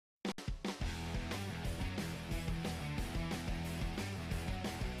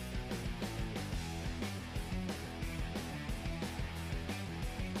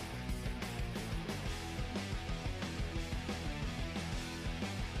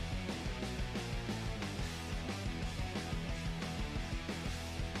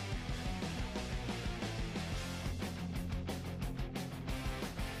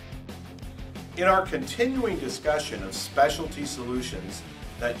In our continuing discussion of specialty solutions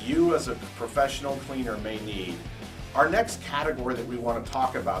that you as a professional cleaner may need, our next category that we want to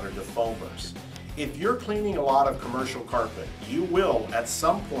talk about are defoamers. If you're cleaning a lot of commercial carpet, you will at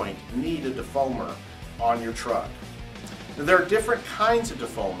some point need a defoamer on your truck. Now, there are different kinds of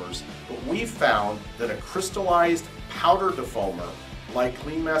defoamers, but we've found that a crystallized powder defoamer like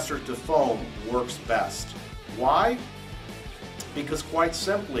CleanMaster's Defoam works best. Why? Because quite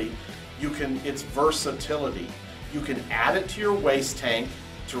simply, its versatility. You can add it to your waste tank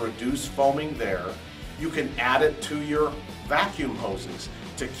to reduce foaming there. You can add it to your vacuum hoses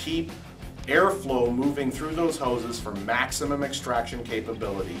to keep airflow moving through those hoses for maximum extraction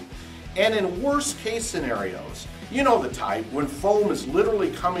capability. And in worst case scenarios, you know the type, when foam is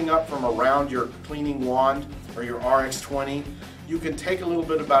literally coming up from around your cleaning wand or your RX-20, you can take a little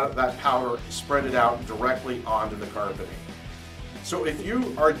bit of that powder, spread it out directly onto the carpeting. So if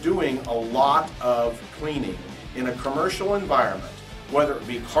you are doing a lot of cleaning in a commercial environment, whether it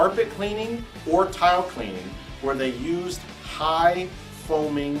be carpet cleaning or tile cleaning, where they used high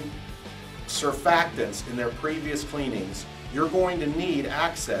foaming surfactants in their previous cleanings, you're going to need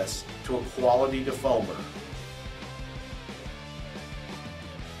access to a quality defoamer.